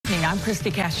evening. I'm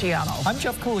Christy Casciano. I'm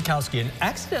Jeff Kulikowski. An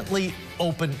accidentally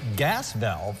opened gas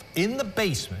valve in the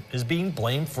basement is being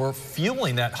blamed for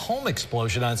fueling that home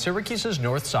explosion on Syracuse's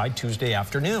north side Tuesday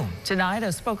afternoon. Tonight, a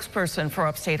spokesperson for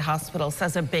Upstate Hospital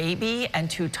says a baby and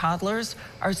 2 toddlers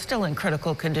are still in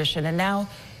critical condition, and now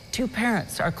 2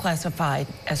 parents are classified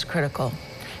as critical.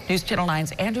 News Channel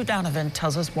 9's Andrew Donovan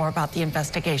tells us more about the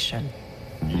investigation.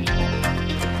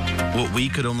 What we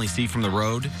could only see from the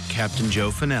road, Captain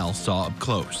Joe Fennell saw up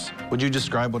close. Would you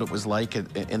describe what it was like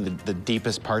in the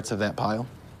deepest parts of that pile?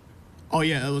 Oh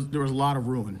yeah, there was a lot of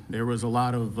ruin. There was a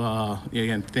lot of,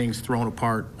 again, things thrown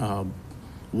apart.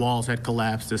 Walls had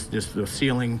collapsed. Just the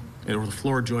ceiling, there was a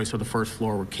floor joist of the first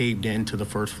floor were caved into the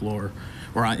first floor,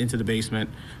 or into the basement.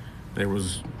 There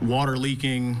was water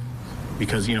leaking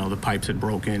because, you know, the pipes had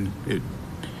broken. It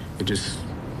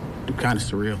kind of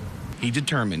surreal. He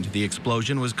determined the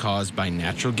explosion was caused by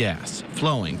natural gas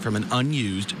flowing from an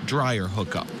unused dryer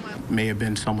hookup. May have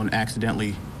been someone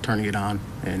accidentally turning it on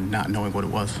and not knowing what it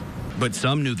was. But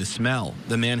some knew the smell.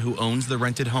 The man who owns the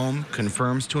rented home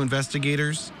confirms to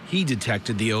investigators he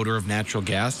detected the odor of natural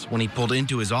gas when he pulled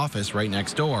into his office right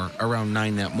next door around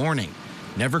 9 that morning.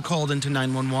 Never called into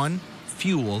 911.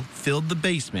 Fuel filled the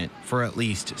basement for at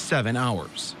least 7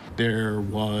 hours. There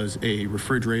was a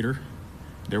refrigerator.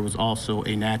 There was also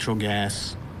a natural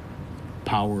gas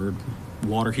powered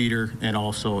water heater and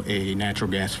also a natural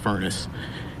gas furnace.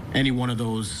 Any one of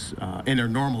those in their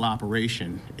normal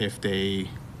operation, if they,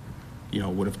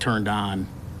 would have turned on,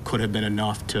 could have been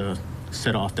enough to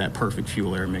set off that perfect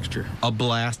fuel air mixture. A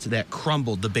blast that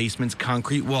crumbled the basement's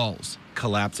concrete walls,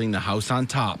 collapsing the house on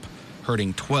top,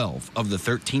 hurting 12 of the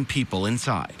 13 people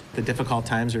inside. The difficult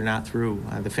times are not through.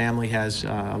 The family has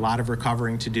a lot of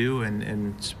recovering to do,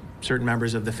 and certain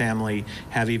members of the family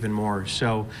have even more.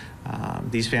 So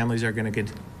these families are going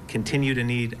to continue to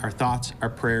need our thoughts, our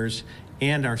prayers,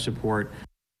 and our support.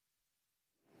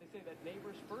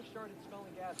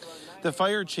 The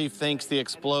fire chief thinks the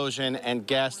explosion and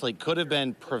gas leak could have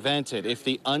been prevented if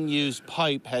the unused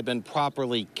pipe had been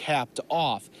properly capped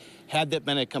off. Had that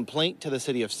been a complaint to the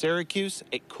city of Syracuse,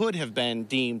 it could have been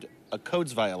deemed a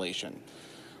codes violation.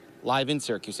 Live in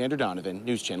Syracuse, Andrew Donovan,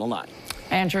 News Channel 9.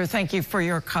 Andrew, thank you for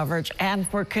your coverage and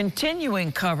for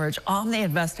continuing coverage on the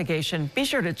investigation. Be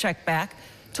sure to check back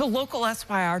to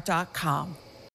localsyr.com.